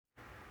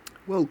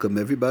Welcome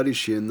everybody,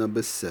 Shir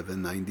number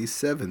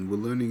 797. We're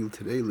learning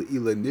today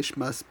Le'ila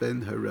Nishmas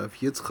ben Harav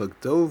Yitzchak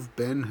Dov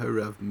ben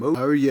Harav Mo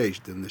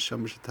Aryesh, the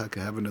Neshama Shataka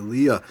having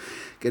Aliyah.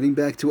 Getting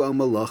back to our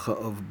Malacha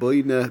of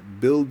Boneh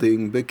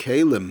building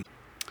Bekalim.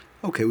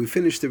 Okay, we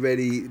finished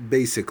already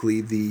basically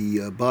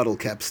the bottle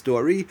cap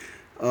story.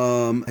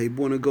 I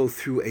want to go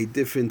through a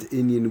different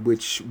Indian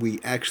which we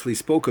actually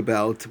spoke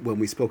about when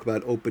we spoke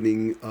about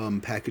opening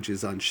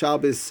packages on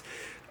Shabbos.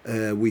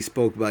 We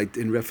spoke about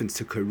in reference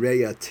to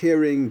Korea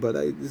tearing, but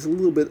there's a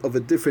little bit of a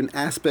different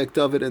aspect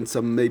of it and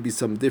maybe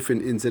some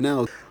different ins and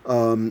outs.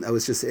 I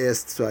was just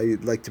asked, so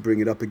I'd like to bring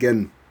it up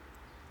again.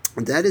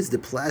 And that is the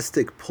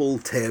plastic pull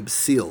tab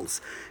seals.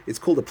 It's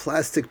called a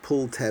plastic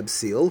pull tab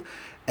seal.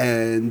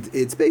 And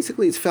it's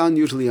found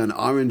usually on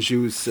orange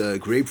juice,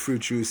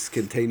 grapefruit juice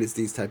containers,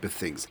 these type of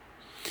things.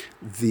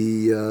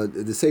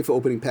 The safer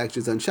opening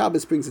packages on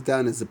Shabbos brings it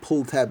down as the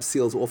pull tab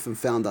seals often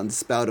found on the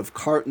spout of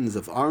cartons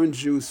of orange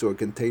juice or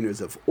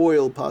containers of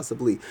oil,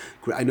 possibly.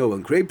 I know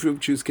on grapefruit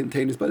juice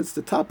containers, but it's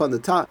the top on the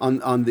top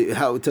on the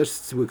how.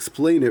 Just to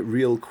explain it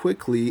real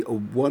quickly,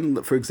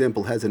 one, for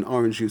example, has an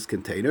orange juice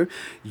container.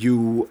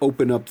 You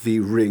open up the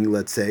ring,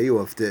 let's say,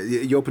 or if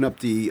you open up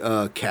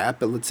the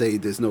cap, and let's say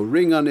there's no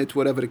ring on it,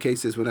 whatever the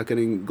case is. We're not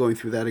going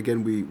through that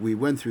again. We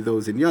went through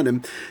those in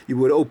Yonim. You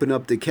would open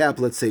up the cap,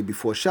 let's say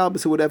before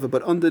Shabbos or whatever,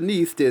 but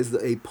underneath there's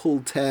a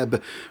pull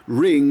tab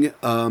ring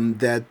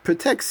that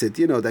protects it,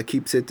 that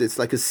keeps it, it's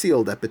like a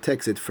seal that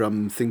protects it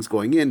from things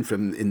going in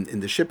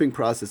the shipping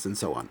process and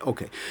so on.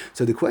 Okay,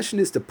 so the question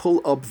is to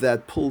pull up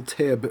that pull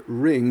tab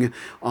ring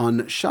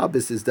on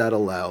Shabbos, is that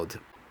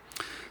allowed?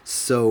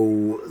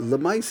 So,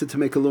 Lamaisa, to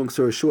make a long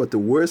story short, the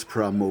worst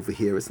problem over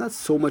here is not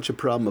so much a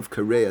problem of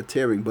Korea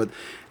tearing, but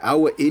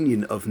our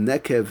Indian of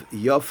Nekev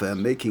Yafa,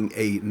 making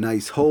a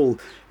nice hole,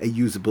 a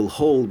usable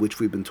hole, which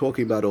we've been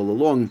talking about all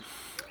along,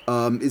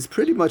 is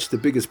pretty much the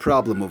biggest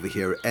problem over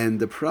here. And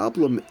the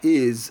problem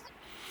is,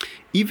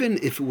 even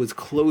if it was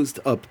closed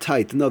up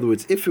tight, in other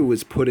words, if it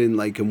was put in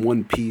like in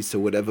one piece or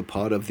whatever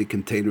part of the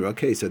container,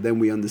 okay, so then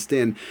we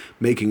understand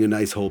making a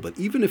nice hole. But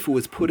even if it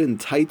was put in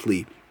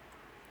tightly,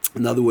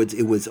 in other words,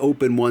 it was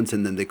open once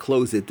and then they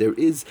close it, there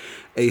is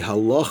a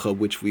halacha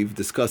which we've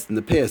discussed in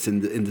the past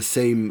in the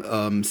same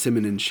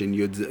siman in Shin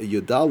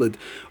Yud Daled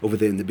over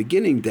there in the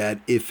beginning, that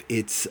if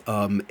it's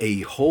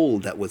a hole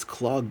that was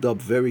clogged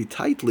up very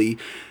tightly,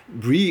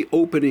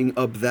 reopening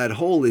up that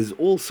hole is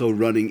also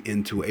running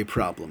into a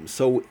problem.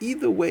 So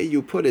either way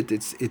you put it,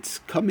 it's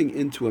coming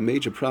into a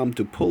major problem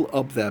to pull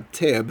up that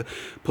tab.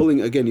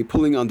 You're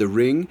pulling on the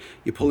ring,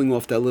 you're pulling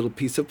off that little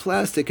piece of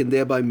plastic, and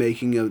thereby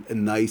making a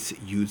nice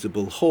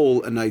usable hole,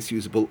 a nice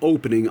usable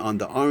opening on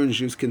the orange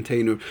juice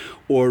container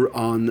or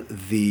on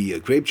the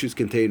grape juice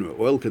container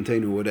or oil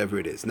container, whatever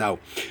it is. Now,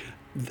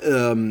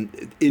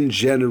 in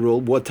general,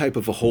 what type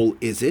of a hole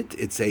is it?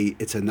 It's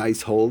a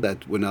nice hole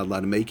that we're not allowed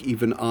to make,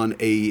 even on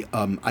a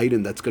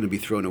item that's going to be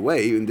thrown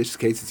away. In this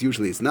case,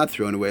 it's not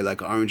thrown away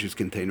like an orange juice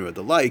container or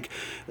the like.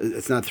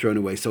 It's not thrown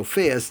away so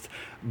fast,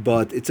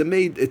 but it's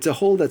a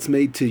hole that's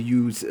made to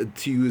use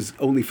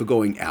only for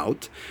going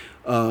out.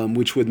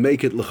 Which would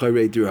make it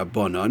l'charei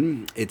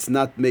d'Rabbanan. It's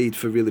not made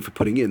for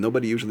putting in.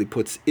 Nobody usually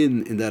puts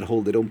in that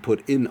hole. They don't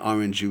put in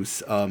orange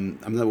juice. We're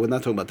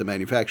not talking about the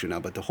manufacturer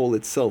now, but the hole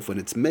itself, when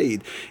it's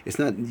made, it's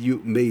not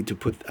made to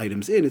put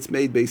items in. It's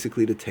made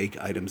basically to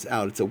take items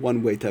out. It's a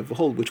one-way type of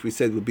hole, which we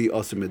said would be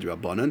aser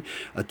midrabbanan.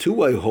 A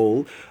two-way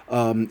hole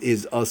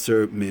is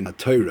aser min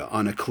Torah,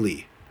 on a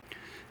kli.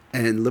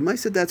 And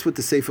Lemaisa, that's what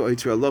the Sefer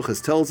Oitzer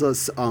Halachas tells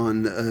us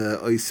on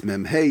Ois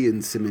Mem Hey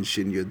in Siman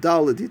Shin Yud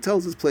Daled. He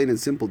tells us plain and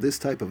simple, this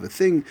type of a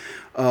thing,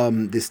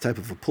 this type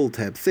of a pull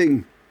tab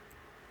thing.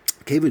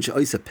 Since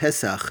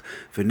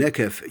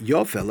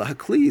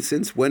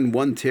when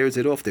one tears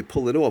it off, they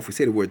pull it off. We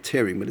say the word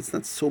tearing, but it's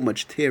not so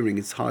much tearing,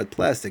 it's hard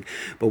plastic.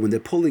 But when they're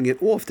pulling it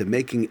off, they're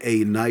making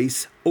a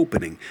nice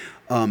opening.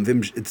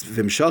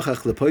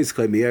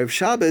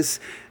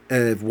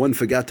 If one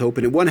forgot to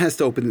open it, one has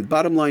to open it. The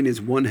bottom line is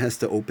one has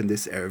to open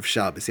this Erev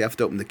Shabbos. You have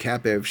to open the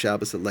cap Erev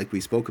Shabbos, like we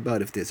spoke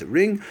about, if there's a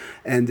ring,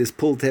 and this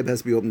pull tab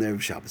has to be opened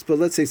Erev Shabbos. But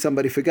let's say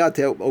somebody forgot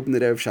to open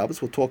it Erev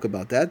Shabbos, we'll talk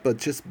about that. But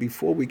just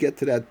before we get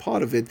to that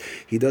part of it,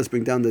 he does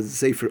bring down the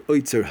Sefer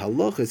Oitzer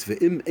Halachas,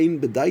 ve'im ein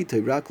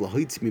b'daitei rak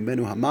lahoitz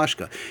mimenu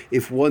hamashka.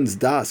 If one's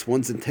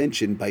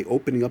intention by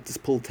opening up this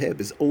pull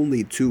tab is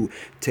only to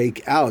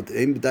take out,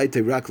 ein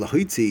b'daitei rak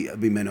lahoitz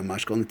mimenu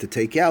hamashka, only to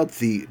take out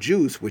the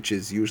juice, which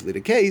is usually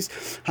the case,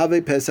 have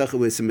a Pesach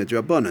u'isem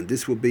midrabanan.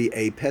 This will be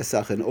a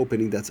Pesach, an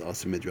opening that's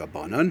also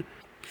midrabanan.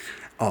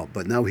 Oh,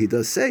 but now he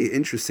does say,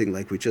 interesting,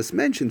 like we just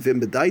mentioned,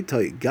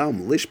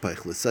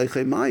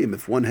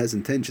 if one has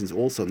intentions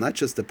also not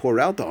just to pour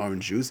out the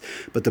orange juice,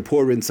 but to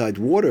pour inside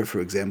water, for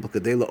example, to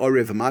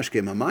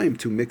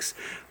mix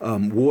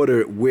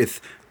water with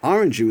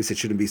orange juice, it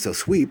shouldn't be so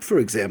sweet, for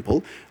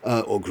example,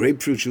 or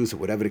grapefruit juice, or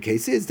whatever the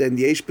case is, then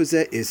yesh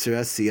b'zeh iser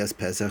asiyas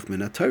pesach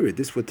min haTorah.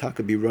 This would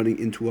taka be running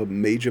into a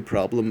major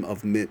problem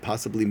of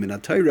possibly min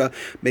haTorah,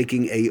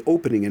 making a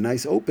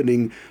nice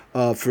opening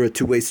for a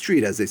two-way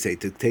street, as they say,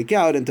 to take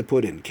out and to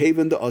put in.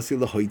 Kaven the asi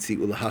lahoitzi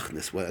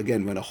ulahachnes. Well,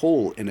 again, when a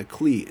hole in a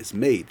kli is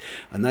made,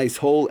 a nice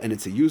hole, and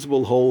it's a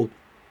usable hole.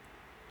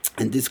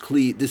 And this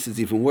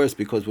is even worse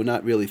because we're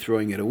not really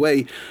throwing it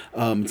away.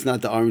 It's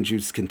not the orange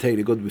juice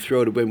container. Good, we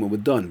throw it away when we're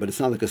done. But it's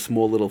not like a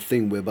small little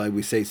thing whereby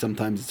we say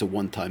sometimes it's a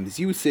one-time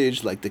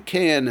usage, like the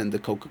can and the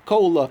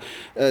Coca-Cola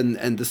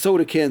and the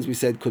soda cans. We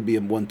said could be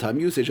a one-time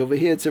usage. Over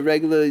here, it's a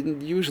regular.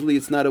 Usually,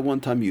 it's not a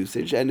one-time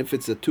usage. And if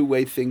it's a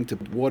two-way thing to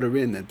put water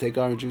in and take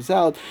orange juice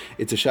out,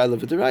 it's a shaila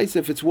v'deraisa.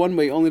 If it's one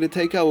way only to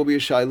take out, will be a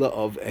shaila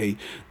of a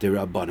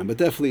derabbanan. But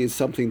definitely, it's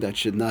something that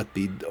should not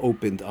be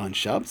opened on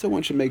Shabbos. So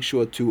one should make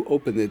sure to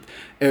open it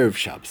Erev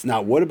Shabbos.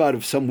 Now, what about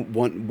if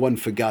one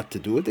forgot to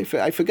do it?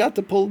 I forgot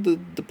to pull the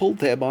pull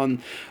tab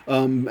on,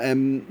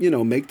 and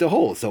make the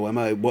hole. So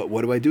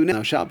what do I do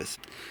now? Shabbos.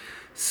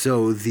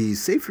 So the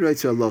Sefer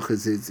Yitzhak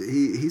Halachas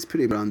he's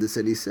pretty around this,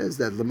 and he says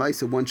that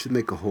Lamaisa one should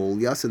make a hole.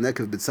 Yasa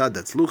Nekav B'tzad,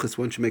 that's Luchas,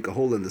 one should make a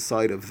hole in the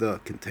side of the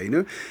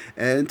container,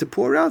 and to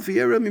pour out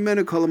V'yera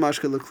Mimena Kol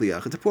HaMashka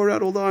L'Kliyach, and to pour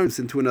out all the arms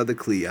into another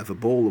kli. You have a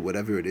bowl or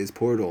whatever it is,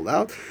 pour it all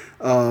out.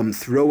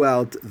 Throw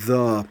out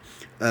the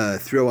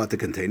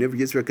container. But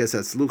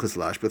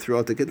throw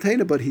out the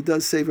container. But he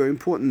does say very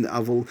important.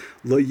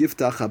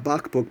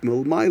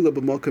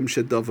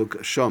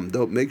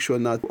 Don't make sure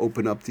not to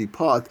open up the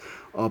pot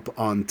up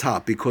on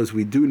top, because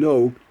we do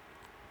know.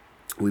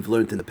 We've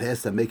learned in the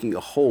past that making a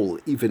hole,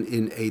 even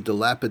in a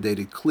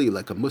dilapidated kli,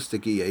 like a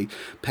mustaki, a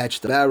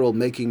patched barrel,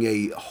 making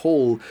a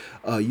hole,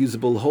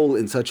 usable hole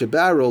in such a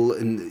barrel,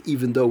 and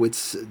even though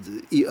it's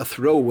a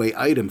throwaway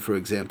item, for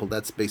example,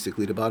 that's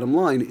basically the bottom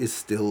line, is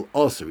still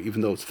also,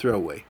 even though it's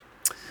throwaway.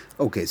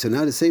 Okay, so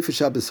now the Sefer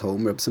Shabbos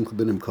home, Reb Simcha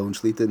ben Cohen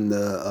Shlit in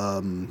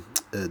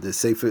the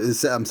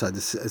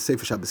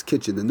Sefer Shabbos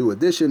kitchen, the new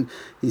edition.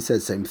 He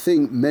says same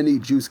thing. Many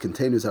juice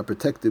containers are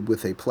protected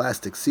with a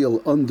plastic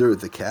seal under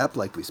the cap,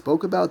 like we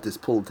spoke about, this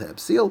pull tab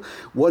seal.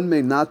 One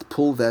may not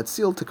pull that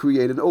seal to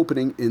create an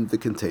opening in the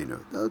container.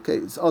 Okay,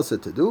 it's also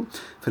to do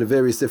for the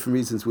various different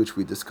reasons which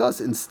we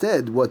discuss.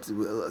 Instead,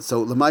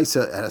 so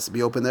Lamaisa, it has to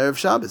be open Erev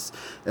Shabbos,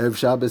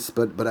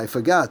 but I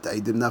forgot. I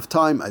didn't have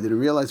time. I didn't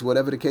realize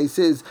whatever the case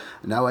is.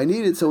 Now I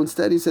need it. So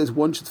instead, he says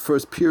one should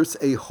first pierce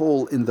a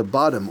hole in the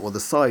bottom or the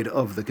side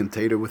of the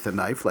container with a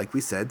knife, like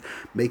we said,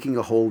 making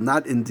a hole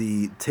not in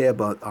the tab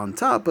on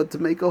top, but to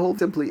make a hole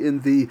simply in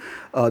the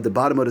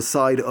bottom or the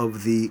side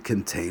of the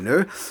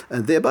container,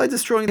 and thereby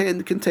destroying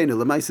the container.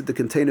 Lamaisa, the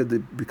container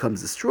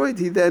becomes destroyed.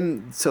 He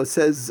then, so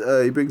says,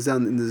 he brings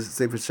down in the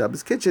Sefer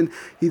Shabbos kitchen,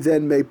 he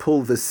then may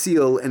pull the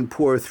seal and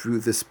pour through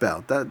the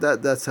spout.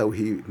 That's how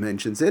he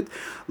mentions it.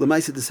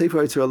 Lamaisa, the Sefer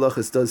Yitzhak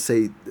Halachas does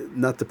say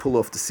not to pull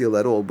off the seal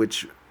at all,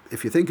 which,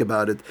 if you think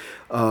about it,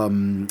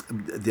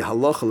 the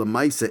halacha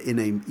l'maisa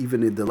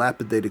even in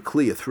dilapidated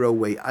kli, a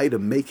throwaway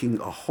item, making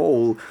a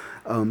hole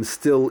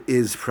still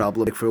is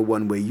problematic for a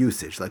one-way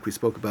usage, like we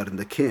spoke about in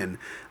the can.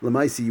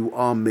 L'maisa, you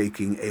are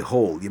making a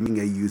hole. You're making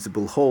a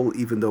usable hole,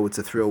 even though it's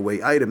a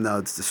throwaway item. Now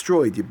it's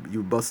destroyed.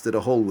 You busted a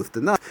hole with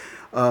the knife.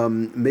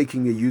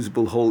 Making a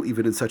usable hole,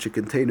 even in such a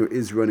container,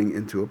 is running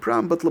into a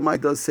problem. But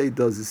L'maisa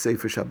does say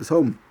for Shabbos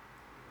home.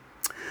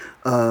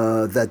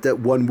 That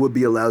one would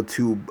be allowed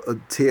to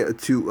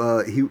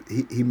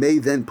he may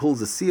then pull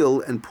the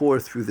seal and pour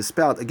through the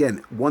spout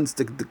again once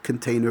the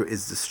container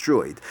is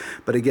destroyed.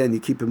 But again, you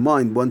keep in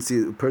mind, once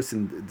the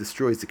person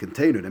destroys the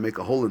container, they make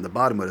a hole in the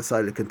bottom or the side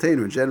of the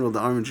container. In general, the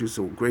orange juice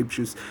or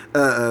grapefruit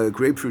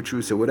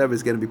juice or whatever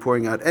is going to be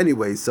pouring out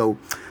anyway. So,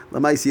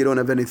 lamaisi, you don't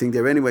have anything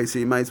there anyway, so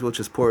you might as well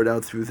just pour it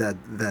out through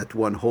that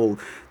one hole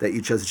that you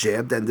just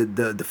jabbed. And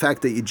the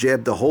fact that you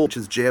jabbed the hole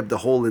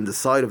in the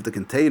side of the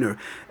container,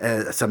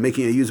 so making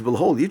a usable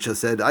hole. I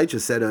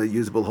just said a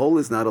usable hole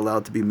is not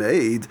allowed to be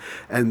made,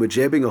 and we're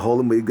jabbing a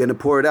hole and we're going to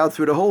pour it out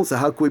through the hole. So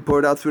how can we pour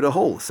it out through the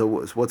hole?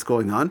 So what's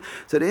going on?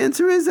 So the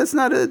answer is it's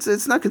not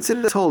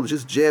considered a hole.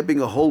 Just jabbing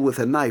a hole with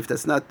a knife,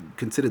 that's not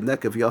considered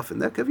nekav yaf.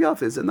 Nekav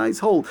yaf is a nice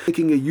hole,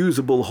 making a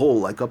usable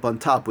hole like up on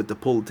top with the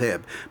pull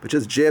tab. But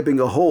just jabbing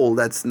a hole,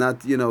 that's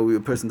not,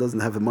 a person doesn't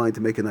have a mind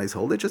to make a nice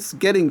hole. They're just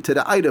getting to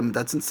the item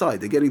that's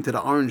inside. They're getting to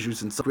the orange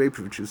juice and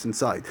grapefruit juice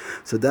inside.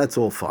 So that's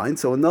all fine.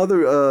 So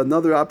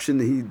another option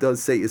he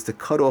does say is to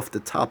cut off the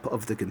top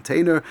of the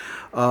container,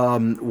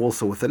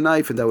 also with a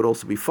knife, and that would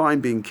also be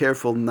fine. One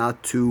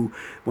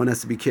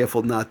has to be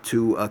careful not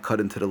to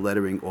cut into the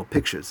lettering or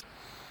pictures.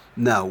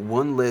 Now,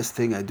 one last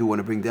thing I do want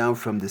to bring down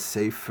from the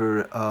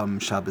Sefer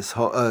Shabbos,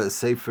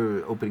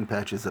 Sefer opening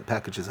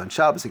packages on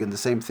Shabbos. Again, the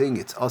same thing.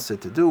 It's also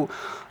to do.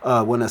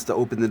 One has to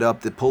open it up,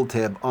 the pull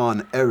tab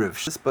on Erev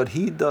Shabbos. But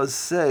he does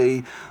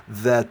say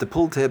that the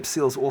pull tab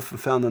seal is often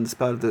found on the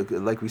spout of the,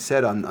 like we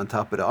said, on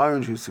top of the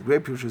orange juice, the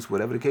grapefruit juice,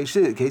 whatever the case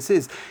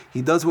is.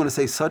 He does want to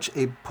say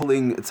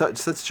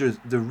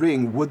the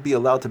ring would be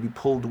allowed to be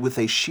pulled with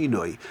a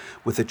shinoi,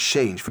 with a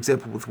change. For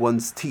example, with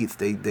one's teeth,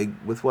 they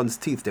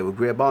would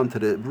grab onto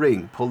the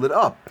pull it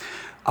up.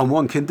 On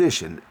one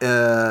condition,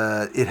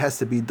 it has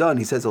to be done.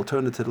 He says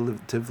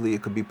alternatively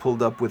it could be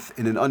pulled up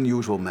in an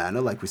unusual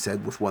manner, like we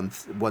said, with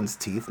one's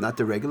teeth, not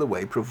the regular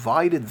way,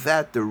 provided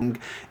that the ring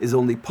is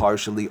only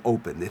partially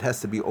open. It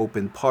has to be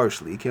open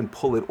partially. You can't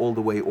pull it all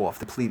the way off.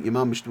 The complete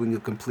imam is doing a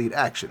complete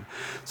action.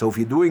 So if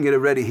you're doing it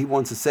already, he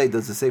wants to say,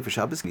 does the Sefer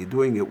Shabbos? You're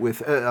doing it with,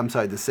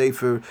 the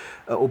Sefer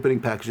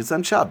opening packages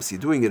on Shabbos. You're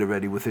doing it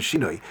already with a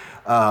shinoi,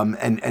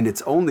 and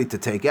it's only to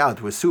take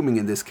out. We're assuming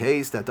in this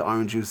case that the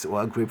orange juice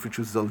or grapefruit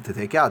juice is only to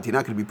take out. You're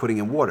not going to be putting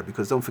in water,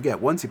 because don't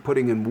forget, once you're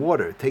putting in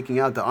water, taking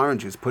out the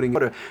oranges, putting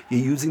water, you're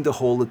using the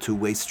whole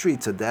two-way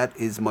street, so that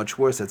is much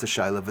worse. That's a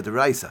shaila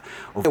v'deraisa.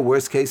 Okay,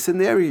 worst case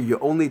scenario,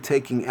 you're only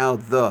taking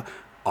out the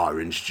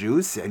orange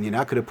juice and you're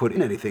not going to put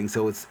in anything,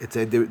 so it's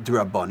a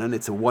d'Rabbanan.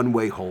 It's a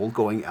one-way hole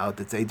going out.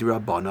 It's a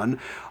d'Rabbanan.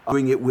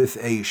 Doing it with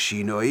a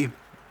shinoi,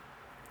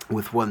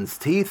 with one's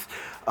teeth,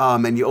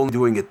 and you're only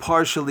doing it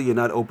partially. You're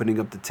not opening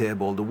up the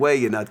tab all the way.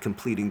 You're not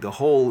completing the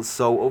hole.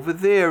 So over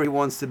there, he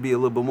wants to be a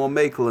little bit more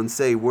makel and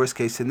say, worst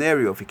case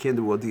scenario, if you can't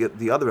do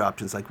the other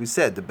options, like we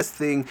said, the best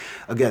thing,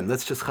 again,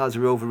 let's just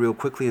chazer over real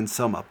quickly and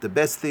sum up. The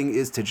best thing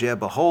is to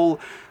jab a hole,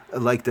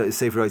 like the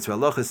Sefer Yitzhak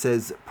Halacha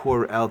says,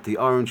 pour out the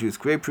orange juice,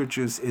 grapefruit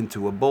juice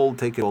into a bowl,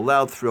 take it all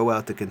out, throw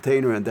out the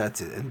container, and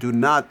that's it. And do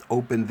not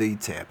open the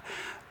tab.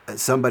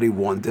 Somebody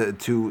wanted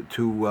to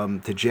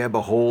jab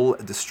a hole,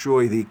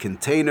 destroy the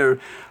container,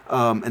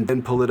 and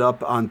then pull it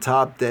up on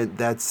top.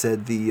 That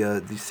said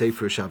the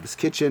Sefer Shabbos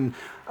kitchen.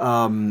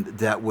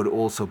 That would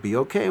also be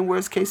okay. And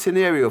worst case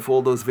scenario, if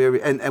all those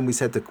and we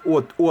said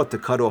or to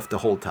cut off the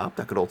whole top,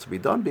 that could also be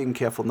done. Being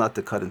careful not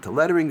to cut into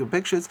lettering or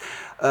pictures.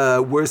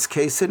 Worst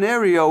case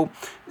scenario,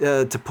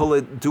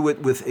 to do it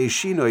with a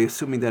shinoi,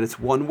 assuming that it's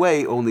one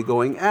way, only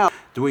going out.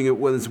 Doing it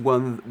with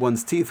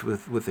one's teeth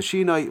with a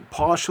shinoi,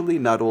 partially,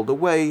 not all the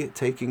way,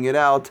 taking it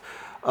out.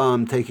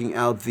 Taking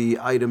out the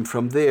item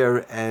from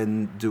there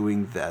and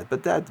doing that.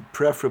 But that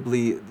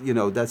preferably,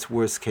 that's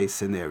worst case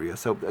scenario.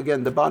 So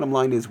again, the bottom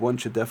line is one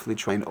should definitely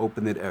try and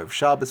open it Erev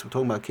Shabbos. We're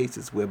talking about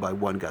cases whereby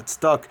one got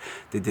stuck,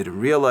 they didn't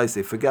realize,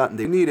 they forgot, and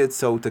they need it.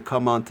 So to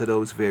come on to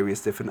those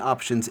various different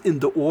options in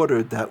the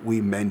order that we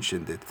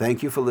mentioned it.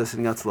 Thank you for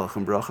listening. Atzlach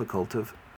and bracha kol tov.